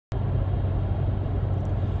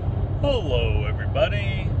Hello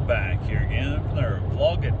everybody, back here again for another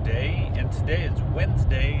vlog a day, and today is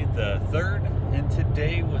Wednesday the 3rd, and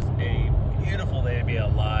today was a beautiful day to be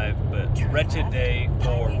alive, but wretched day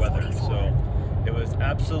for weather. So it was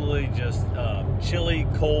absolutely just chilly,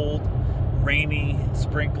 cold, rainy,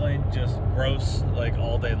 sprinkling, just gross like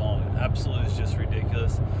all day long. Absolutely, it's just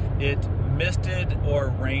ridiculous. It misted or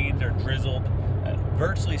rained or drizzled at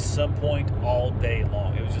virtually some point all day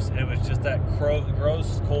long. It was just that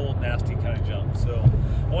gross, cold, nasty kind of junk. So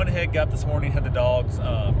I went ahead, got this morning, had the dogs,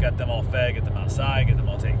 got them all fed, get them outside, get them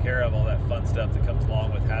all taken care of, all that fun stuff that comes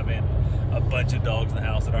along with having a bunch of dogs in the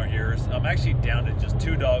house that aren't yours. I'm actually down to just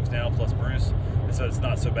 2 dogs now plus Bruce, so it's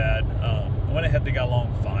not so bad. I went ahead, they got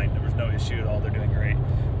along fine. There was no issue at all. They're doing great.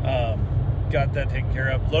 Got that taken care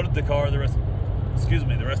of. Loaded the car the rest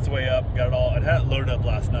of the way up. Got it all. I'd had it loaded up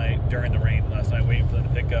last night during the rain last night, waiting for them to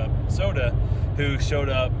pick up Soda, who showed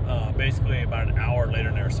up basically about an hour later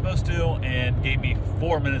than they were supposed to, and gave me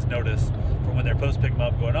 4 minutes notice from when they're supposed to pick them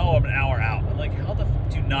up, going, "Oh, I'm an hour out." I'm like, how the f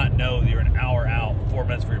do you not know that you're an hour out 4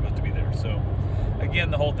 minutes before you're supposed to be there? So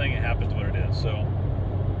again, the whole thing, it happens what it is. So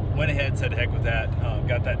went ahead, said heck with that.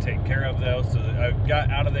 Got that taken care of though. So I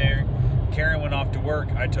got out of there. Karen went off to work.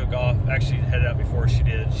 I took off. Actually headed out before she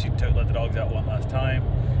did. She let the dogs out one last time,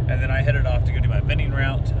 and then I headed off to go do my vending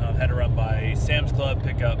route. Had to run by Sam's Club,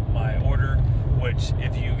 pick up my order. Which,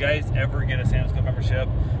 if you guys ever get a Sam's Club membership,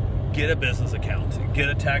 get a business account, get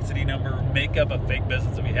a tax ID number, make up a fake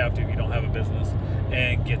business if you have to, if you don't have a business,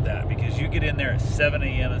 and get that, because you get in there at 7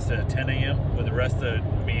 a.m. instead of 10 a.m. with the rest of the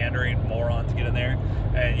meandering morons get in there.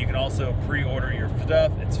 And you can also pre-order your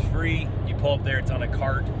stuff. It's free. You pull up there, it's on a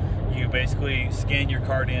cart. You basically scan your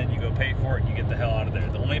card in, you go pay for it, and you get the hell out of there.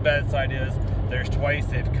 The only bad side is there's twice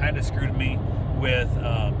they've kind of screwed me with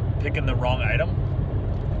picking the wrong item,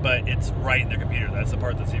 but it's right in their computer. That's the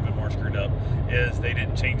part that's even more screwed up, is they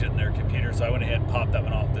didn't change it in their computer. So I went ahead and popped that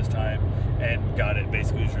one off this time and got it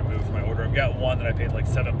basically just removed from my order. I've got one that I paid like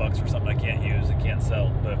 $7 for something I can't use, I can't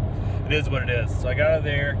sell, but it is what it is. So I got out of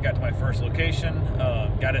there, got to my first location,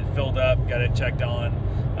 got it filled up, got it checked on.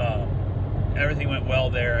 Everything went well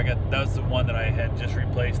there. That was the one that I had just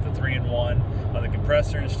replaced the 3-in-1 on the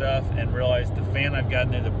compressor and stuff, and realized the fan I've got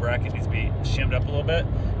in there, the bracket needs to be shimmed up a little bit,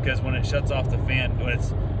 because when it shuts off the fan, when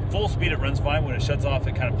it's full speed it runs fine, when it shuts off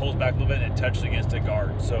it kind of pulls back a little bit and it touches against a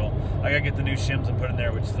guard. So I gotta get the new shims and put in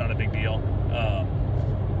there, which is not a big deal.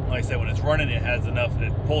 Like I said, when it's running, it has enough,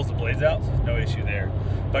 it pulls the blades out, so there's no issue there.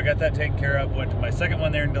 But I got that taken care of, went to my second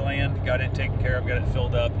one there in DeLand, got it taken care of, got it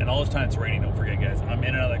filled up, and all this time it's raining, don't forget guys. I'm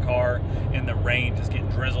in and out of the car in the rain, just getting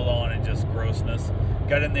drizzled on and just grossness.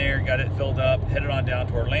 Got in there, got it filled up, headed on down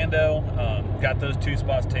to Orlando, got those 2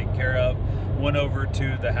 spots taken care of, went over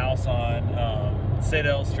to the house on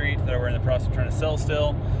Sadell Street that we're in the process of trying to sell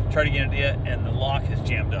still, try to get it, and the lock has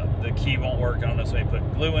jammed up. The key won't work. I don't know if somebody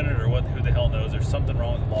put glue in it or what, who the hell knows. There's something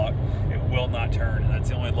wrong with the lock. It will not turn, and that's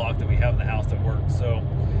the only lock that we have in the house that works. So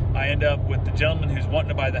I end up with the gentleman who's wanting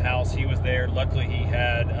to buy the house. He was there. Luckily, he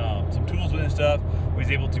had some tools with his stuff. He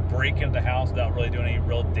was able to break into the house without really doing any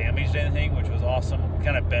real damage to anything, which was awesome.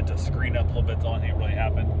 Kind of bent a screen up a little bit. That's the only thing that really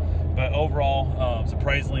happened. But overall,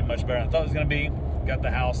 surprisingly much better than I thought it was going to be. Got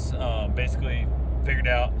the house basically figured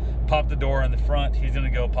out, popped the door in the front. He's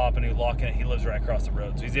gonna go pop a new lock in it. He lives right across the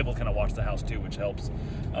road, so he's able to kind of watch the house too, which helps.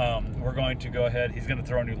 We're going to go ahead, he's gonna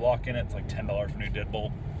throw a new lock in it. It's like $10 for new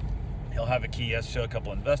deadbolt. He'll have a key. He has to show a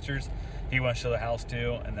couple investors he wants to show the house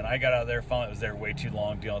to, and then I got out of there, finally. It was there way too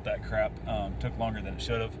long dealing with that crap. Took longer than it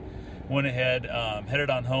should have. Went ahead,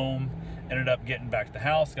 headed on home, ended up getting back to the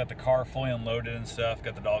house, got the car fully unloaded and stuff,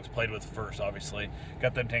 got the dogs played with first, obviously,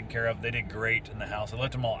 got them taken care of. They did great in the house. I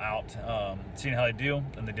let them all out, seeing how they do,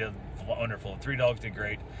 and they did wonderful. 3 dogs did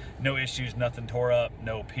great. No issues, nothing tore up,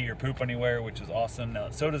 no pee or poop anywhere, which is awesome. Now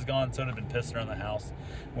that Soda's gone, Soda's been pissing around the house,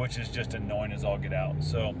 which is just annoying as all get out.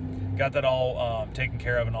 So got that all taken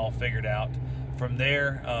care of and all figured out. From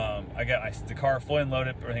there, I got the car fully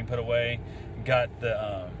unloaded, everything put away, got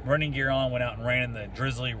the running gear on, went out and ran in the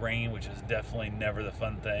drizzly rain, which is definitely never the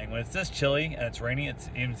fun thing. When it's this chilly and it's rainy, it's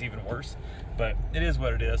even worse, but it is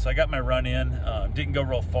what it is. So I got my run in, didn't go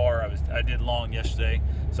real far. I did long yesterday,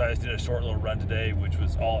 so I just did a short little run today, which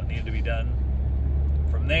was all it needed to be done.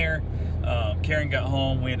 From there, Karen got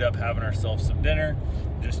home, we ended up having ourselves some dinner,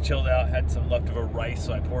 just chilled out, had some leftover rice,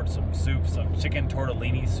 so I poured some soup, some chicken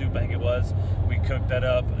tortellini soup, I think it was. We cooked that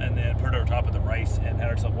up and then put it over top of the rice and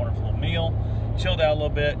had ourselves a wonderful little meal. Chilled out a little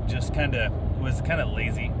bit, just was kind of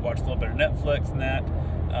lazy, watched a little bit of Netflix and that.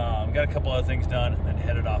 Got a couple other things done, and then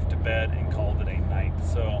headed off to bed and called it a night.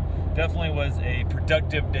 So definitely was a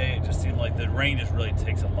productive day. It just seemed like the rain just really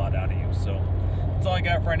takes a lot out of you. So that's all I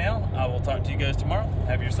got for right now. I will talk to you guys tomorrow.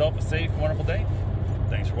 Have yourself a safe, wonderful day.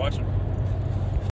 Thanks for watching.